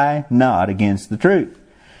lie not against the truth.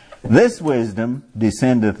 This wisdom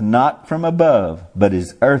descendeth not from above, but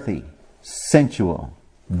is earthy, sensual,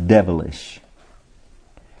 devilish.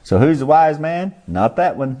 So who's the wise man? Not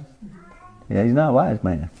that one. Yeah, he's not a wise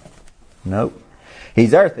man. Nope.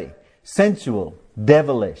 He's earthy, sensual,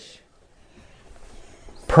 devilish,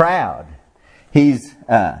 proud. He's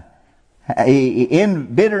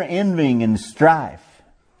bitter envying and strife.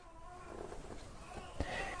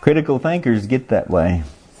 Critical thinkers get that way.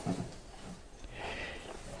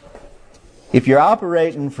 If you're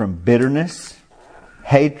operating from bitterness,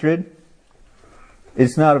 hatred,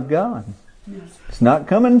 it's not of God. It's not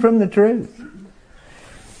coming from the truth.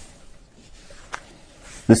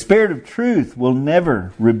 The Spirit of truth will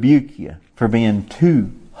never rebuke you for being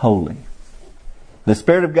too holy. The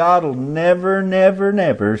Spirit of God will never, never,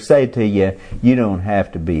 never say to you, you don't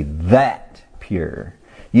have to be that pure.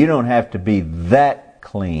 You don't have to be that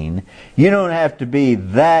clean. You don't have to be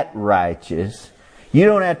that righteous. You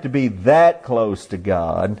don't have to be that close to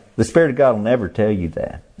God. The Spirit of God will never tell you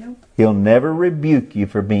that. Nope. He'll never rebuke you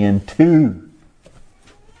for being too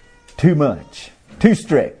much, too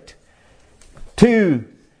strict, too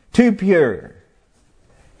pure.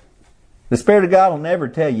 The Spirit of God will never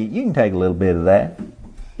tell you, you can take a little bit of that.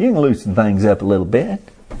 You can loosen things up a little bit.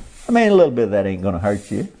 I mean, a little bit of that ain't going to hurt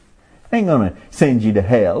you. It ain't going to send you to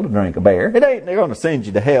hell to drink a beer. It ain't going to send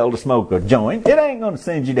you to hell to smoke a joint. It ain't going to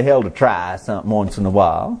send you to hell to try something once in a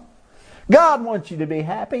while. God wants you to be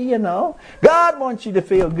happy, you know. God wants you to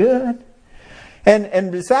feel good.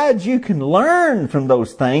 And besides, you can learn from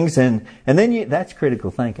those things, and then that's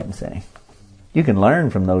critical thinking, see. You can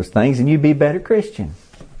learn from those things and you be a better Christian.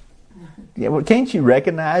 Yeah, well, can't you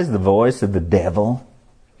recognize the voice of the devil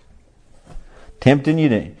tempting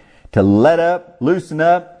you to let up, loosen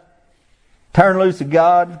up, turn loose of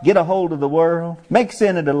God, get a hold of the world, mix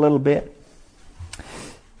in it a little bit.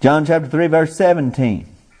 John chapter 3 verse 17.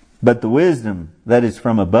 But the wisdom that is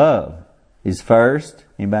from above is first,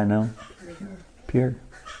 anybody know? Pure.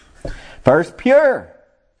 First pure,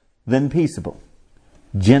 then peaceable,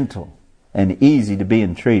 gentle, and easy to be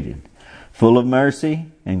entreated, full of mercy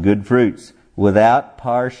and good fruits, without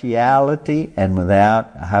partiality and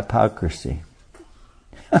without hypocrisy.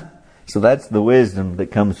 So that's the wisdom that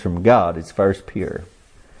comes from God. It's first pure.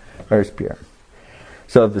 First pure.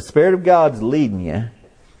 So if the Spirit of God's leading you,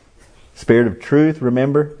 Spirit of truth,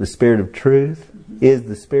 remember, the Spirit of truth is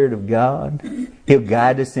the Spirit of God. He'll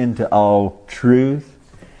guide us into all truth.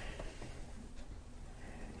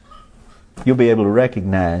 You'll be able to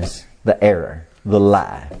recognize the error, the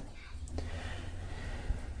lie.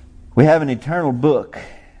 We have an eternal book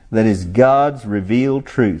that is God's revealed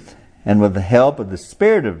truth. And with the help of the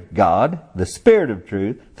Spirit of God, the Spirit of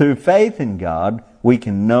truth, through faith in God, we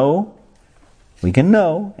can know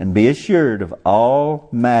and be assured of all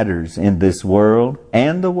matters in this world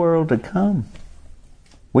and the world to come.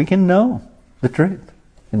 We can know the truth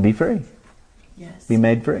and be free. Yes. Be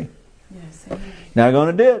made free. Yes. You're not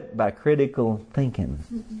going to do it by critical thinking.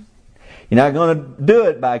 You're not going to do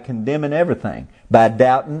it by condemning everything, by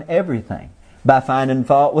doubting everything, by finding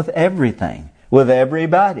fault with everything, with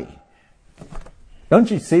everybody. Don't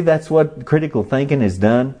you see that's what critical thinking has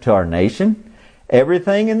done to our nation?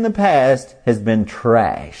 Everything in the past has been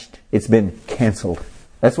trashed. It's been canceled.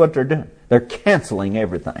 That's what they're doing. They're canceling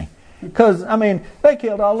everything. Because, they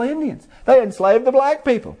killed all the Indians. They enslaved the black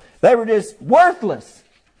people. They were just worthless,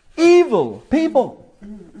 evil people.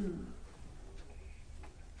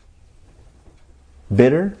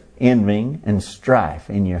 Bitter, envying, and strife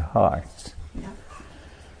in your hearts. Yeah.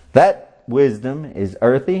 That wisdom is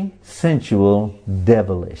earthy, sensual,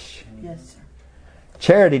 devilish. Yes, sir.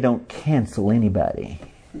 Charity don't cancel anybody.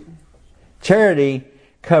 Charity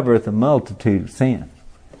covereth a multitude of sin.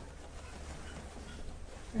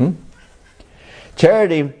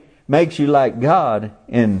 Charity makes you like God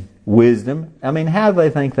in wisdom. How do they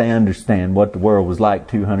think they understand what the world was like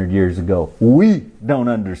 200 years ago? We don't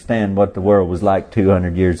understand what the world was like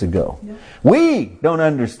 200 years ago. No. We don't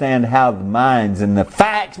understand how the minds and the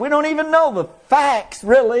facts, we don't even know the facts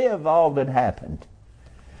really of all that happened.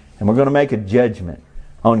 And we're going to make a judgment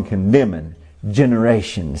on condemning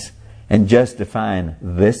generations and justifying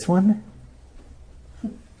this one.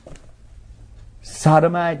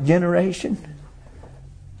 Sodomite generation.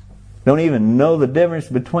 Don't even know the difference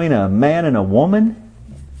between a man and a woman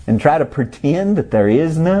and try to pretend that there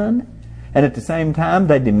is none. And at the same time,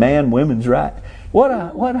 they demand women's rights. What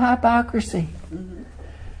hypocrisy.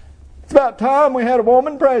 It's about time we had a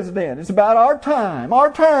woman president. It's about our time,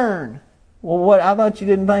 our turn. Well, I thought you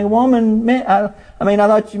didn't think woman meant... I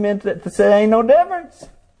thought you meant that to say there ain't no difference.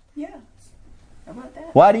 Yeah. How about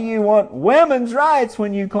that? Why do you want women's rights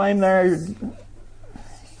when you claim they're...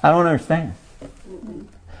 I don't understand.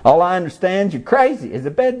 All I understand is you're crazy as a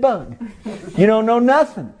bed bug. You don't know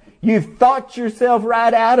nothing. You've thought yourself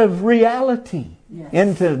right out of reality. Yes.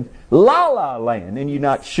 Into la-la land, and you're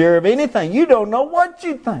not sure of anything. You don't know what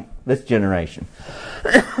you think, this generation.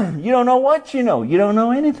 You don't know what you know. You don't know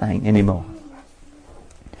anything anymore.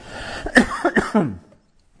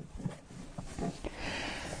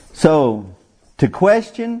 So, to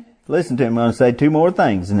question, listen to me, I'm going to say two more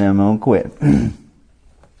things and then I'm going to quit.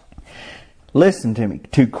 Listen to me.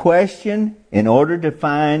 To question in order to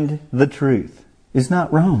find the truth is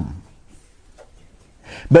not wrong.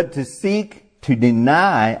 But to seek to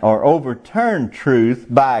deny or overturn truth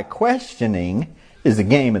by questioning is a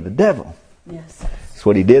game of the devil. Yes. That's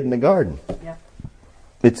what he did in the garden. Yeah.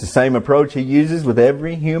 It's the same approach he uses with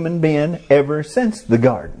every human being ever since the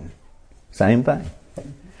garden. Same thing.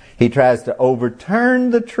 He tries to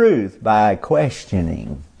overturn the truth by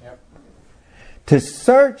questioning. Yep.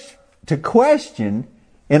 To question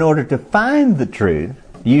in order to find the truth,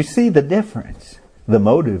 you see the difference. The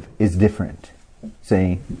motive is different.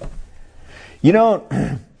 See? You don't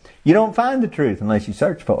find the truth unless you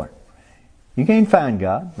search for it. You can't find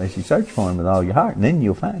God unless you search for Him with all your heart, and then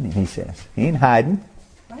you'll find Him, He says. He ain't hiding.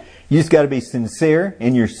 You just got to be sincere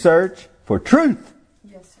in your search for truth.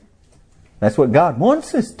 Yes, sir. That's what God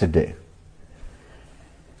wants us to do.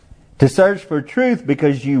 To search for truth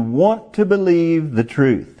because you want to believe the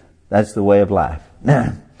truth. That's the way of life.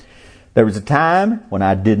 Now, there was a time when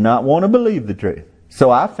I did not want to believe the truth.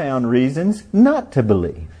 So I found reasons not to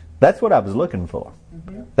believe. That's what I was looking for.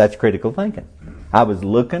 That's critical thinking. I was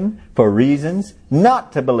looking for reasons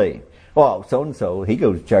not to believe. Well, so-and-so, he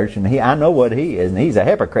goes to church, and I know what he is, and he's a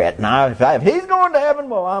hypocrite. Now, if he's going to heaven,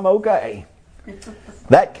 well, I'm okay.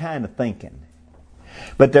 That kind of thinking.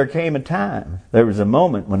 But there came a time, there was a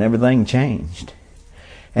moment when everything changed.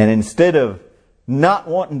 And instead of not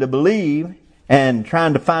wanting to believe and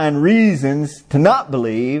trying to find reasons to not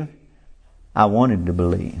believe, I wanted to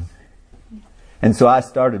believe. And so I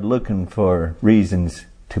started looking for reasons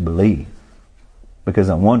to believe, because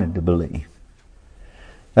I wanted to believe.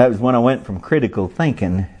 That was when I went from critical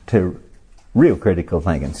thinking to real critical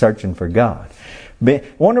thinking, searching for God.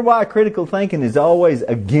 Wonder why critical thinking is always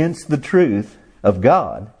against the truth of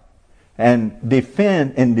God and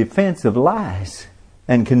in defense of lies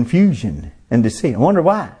and confusion and deceit. I wonder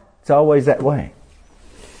why it's always that way.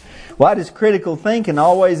 Why does critical thinking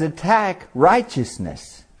always attack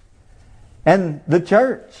righteousness and the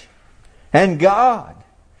church and God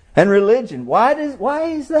and religion? Why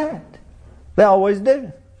is that? They always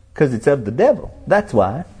do. Because it's of the devil. That's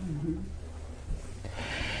why.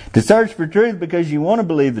 To search for truth because you want to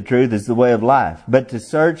believe the truth is the way of life. But to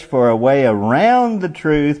search for a way around the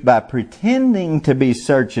truth by pretending to be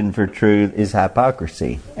searching for truth is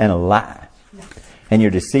hypocrisy and a lie. And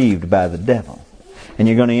you're deceived by the devil. And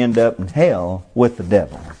you're going to end up in hell with the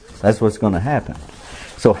devil. That's what's going to happen.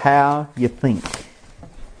 So how you think.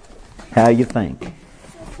 How you think.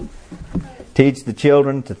 Teach the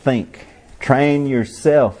children to think. Train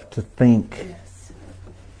yourself to think. Yes.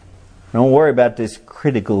 Don't worry about this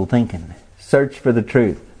critical thinking. Search for the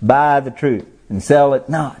truth. Buy the truth and sell it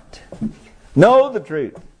not. Know the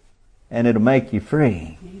truth and it'll make you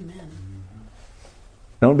free. Amen.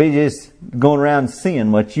 Don't be just going around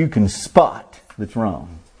seeing what you can spot that's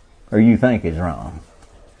wrong or you think is wrong.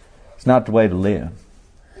 It's not the way to live.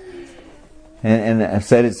 And I've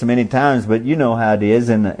said it so many times, but you know how it is.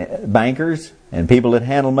 And bankers and people that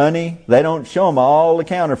handle money, they don't show them all the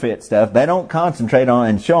counterfeit stuff. They don't concentrate on it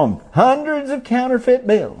and show them hundreds of counterfeit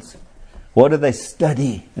bills. What do they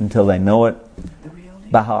study until they know it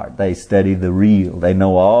by heart? They study the real. They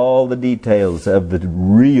know all the details of the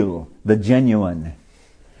real, the genuine.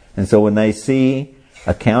 And so when they see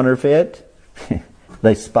a counterfeit,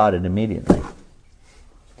 they spot it immediately.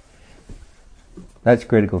 That's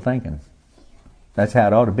critical thinking. That's how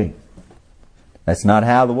it ought to be. That's not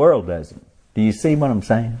how the world does it. Do you see what I'm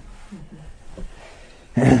saying?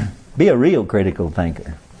 Be a real critical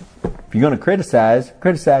thinker. If you're going to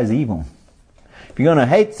criticize evil. If you're going to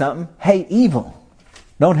hate something, hate evil.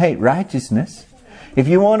 Don't hate righteousness. If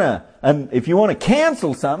you want to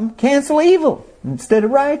cancel something, cancel evil instead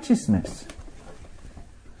of righteousness.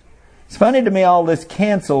 It's funny to me, all this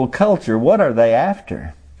cancel culture. What are they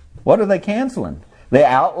after? What are they canceling? The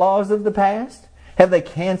outlaws of the past? Have they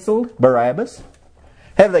canceled Barabbas?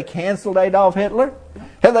 Have they canceled Adolf Hitler?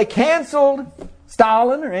 Have they canceled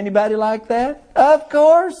Stalin or anybody like that? Of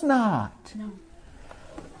course not. No.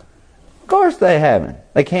 Of course they haven't.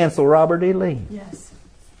 They canceled Robert E. Lee. Yes.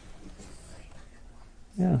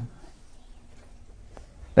 Yeah.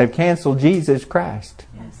 They've canceled Jesus Christ.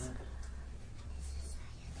 Yes.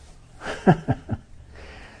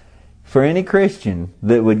 For any Christian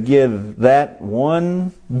that would give that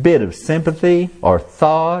one bit of sympathy or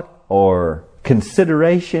thought or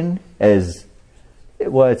consideration as,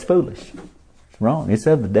 well, it's foolish. It's wrong. It's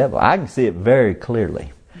of the devil. I can see it very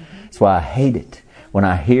clearly. That's why I hate it when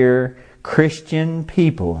I hear Christian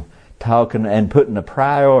people talking and putting a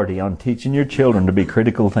priority on teaching your children to be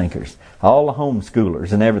critical thinkers. All the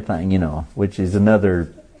homeschoolers and everything, which is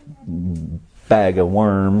another bag of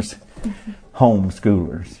worms.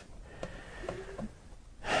 Homeschoolers.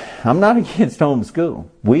 I'm not against homeschool.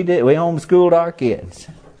 We homeschooled our kids.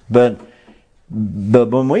 But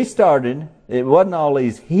when we started, it wasn't all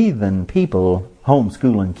these heathen people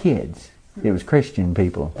homeschooling kids. It was Christian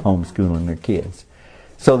people homeschooling their kids.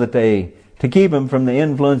 So that to keep them from the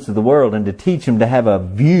influence of the world and to teach them to have a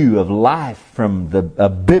view of life from a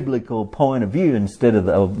biblical point of view instead of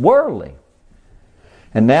the worldly.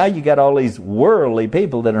 And now you got all these worldly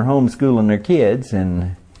people that are homeschooling their kids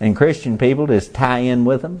and Christian people just tie in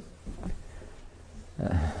with them.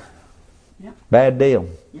 Yep. Bad deal.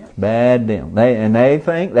 Yep. Bad deal. They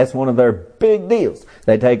think that's one of their big deals.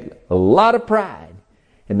 They take a lot of pride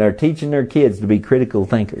in their teaching their kids to be critical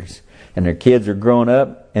thinkers. And their kids are growing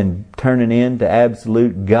up and turning into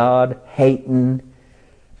absolute God-hating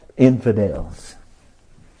infidels.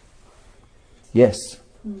 Yes.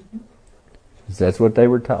 Mm-hmm. That's what they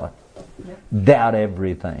were taught. Yep. Doubt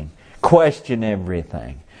everything. Question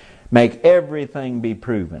everything. Make everything be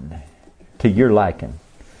proven to your liking,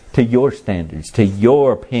 to your standards, to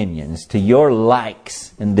your opinions, to your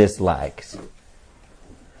likes and dislikes.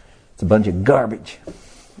 It's a bunch of garbage.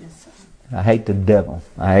 Yes, sir. I hate the devil.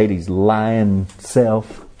 I hate his lying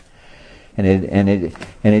self. And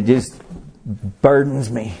it just burdens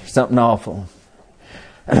me. Something awful.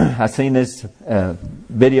 I seen this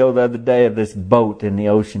video the other day of this boat in the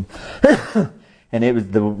ocean.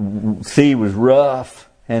 And the sea was rough.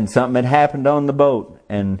 And something had happened on the boat.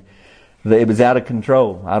 And it was out of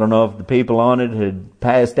control. I don't know if the people on it had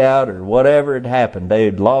passed out or whatever had happened. They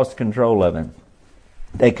had lost control of it.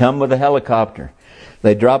 They come with a helicopter.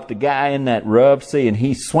 They dropped a guy in that rough sea and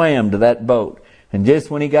he swam to that boat. And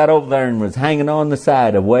just when he got over there and was hanging on the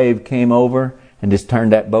side, a wave came over and just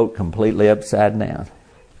turned that boat completely upside down.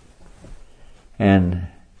 And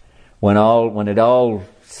when it all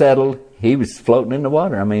settled, he was floating in the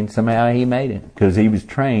water. I mean, somehow he made it because he was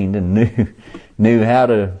trained and knew how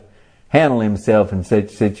to handle himself in such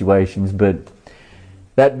situations. But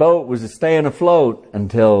that boat was staying afloat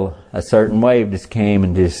until a certain wave just came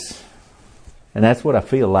and that's what I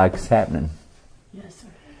feel like is happening. Yes, sir.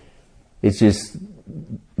 It's just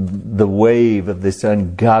the wave of this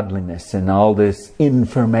ungodliness and all this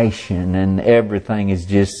information and everything is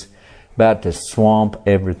just about to swamp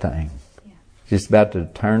everything. Yeah. Just about to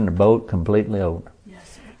turn the boat completely over.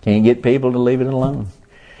 Yes, sir. Can't get people to leave it alone.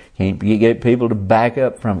 Can't get people to back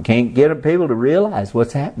up from it. Can't get people to realize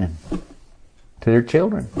what's happening to their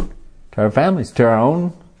children, to our families, to our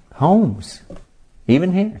own homes,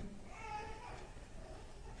 even here.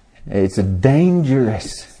 It's a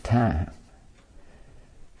dangerous time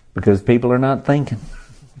because people are not thinking.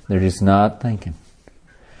 They're just not thinking.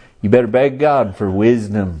 You better beg God for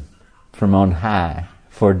wisdom from on high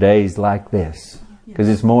for days like this, because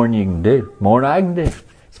it's more than you can do, more than I can do.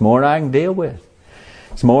 It's more than I can deal with.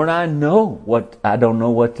 It's more than I know what I don't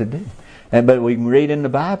know what to do. But we can read in the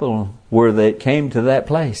Bible where they came to that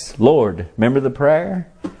place. Lord, remember the prayer?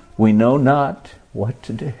 We know not what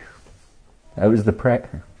to do. That was the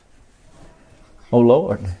prayer. Oh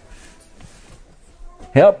Lord,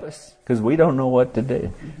 help us, because we don't know what to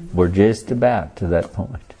do. We're just about to that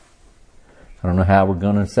point. I don't know how we're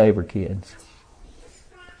going to save our kids.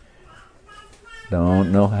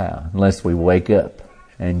 Don't know how, unless we wake up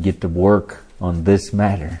and get to work on this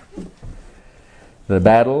matter. The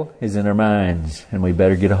battle is in our minds, and we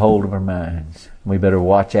better get a hold of our minds. We better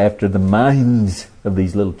watch after the minds of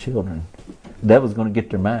these little children. The devil's going to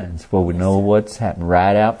get their minds before we know what's happening.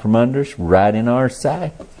 Right out from under us, right in our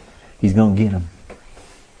sight. He's going to get them.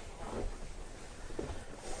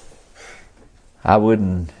 I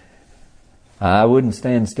wouldn't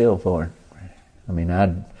stand still for it. I mean,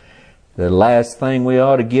 the last thing we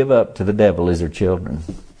ought to give up to the devil is our children.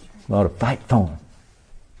 We ought to fight for them.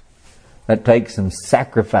 That takes some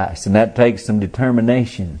sacrifice, and that takes some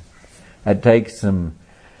determination. That takes some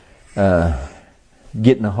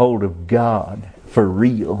getting a hold of God for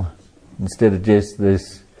real, instead of just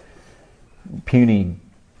this puny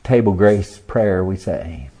table grace prayer we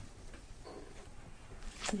say.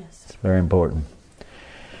 Yes. It's very important.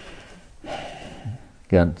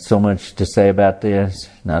 Got so much to say about this.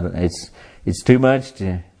 It's too much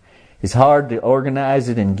to. It's hard to organize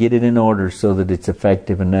it and get it in order so that it's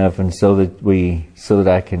effective enough, and so that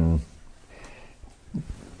I can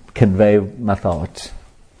convey my thoughts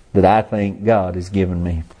that I think God has given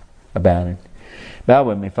me about it. Bow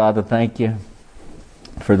with me. Father, thank you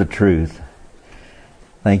for the truth.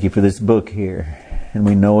 Thank you for this book here, and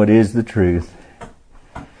we know it is the truth.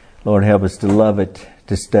 Lord, help us to love it,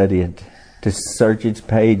 to study it, to search its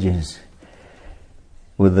pages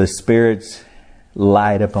with the Spirit's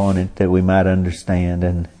light upon it, that we might understand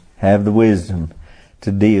and have the wisdom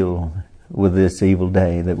to deal with this evil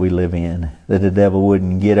day that we live in. That the devil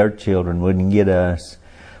wouldn't get our children, wouldn't get us,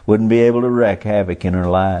 wouldn't be able to wreak havoc in our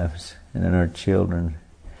lives and in our children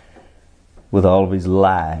with all of his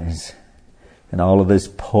lies and all of this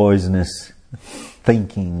poisonous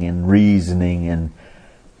thinking and reasoning and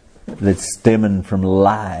that's stemming from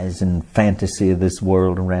lies and fantasy of this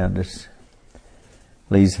world around us.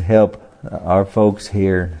 Please help our folks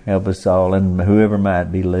here, help us all, and whoever might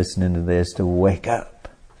be listening to this, to wake up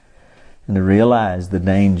and to realize the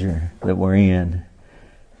danger that we're in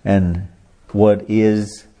and what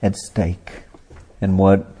is at stake and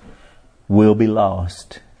what will be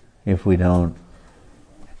lost if we don't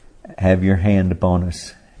have your hand upon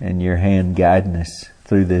us and your hand guiding us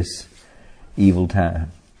through this evil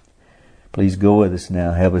time. Please go with us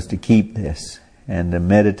now. Help us to keep this and to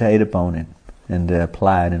meditate upon it and to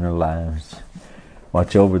apply it in our lives.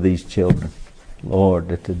 Watch over these children, Lord,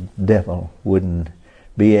 that the devil wouldn't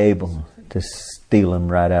be able to steal them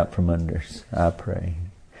right out from under us, I pray.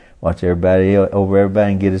 Watch over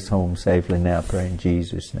everybody and get us home safely now, I pray in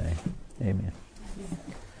Jesus' name. Amen.